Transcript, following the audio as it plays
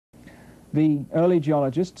The early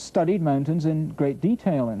geologists studied mountains in great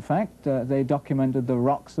detail, in fact. They documented the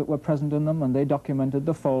rocks that were present in them, and they documented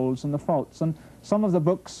the folds and the faults. And some of the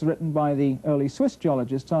books written by the early Swiss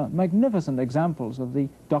geologists are magnificent examples of the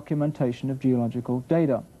documentation of geological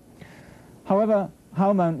data. However,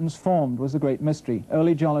 how mountains formed was a great mystery.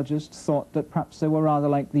 Early geologists thought that perhaps they were rather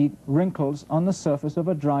like the wrinkles on the surface of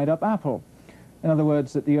a dried-up apple. In other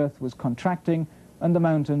words, that the earth was contracting and the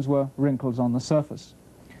mountains were wrinkles on the surface.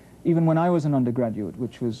 Even when I was an undergraduate,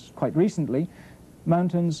 which was quite recently,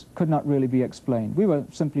 mountains could not really be explained. We were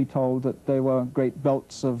simply told that they were great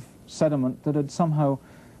belts of sediment that had somehow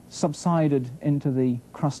subsided into the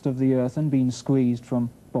crust of the earth and been squeezed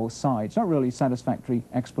from both sides. Not really satisfactory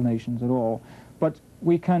explanations at all. But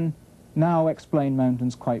we can now explain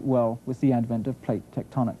mountains quite well with the advent of plate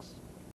tectonics.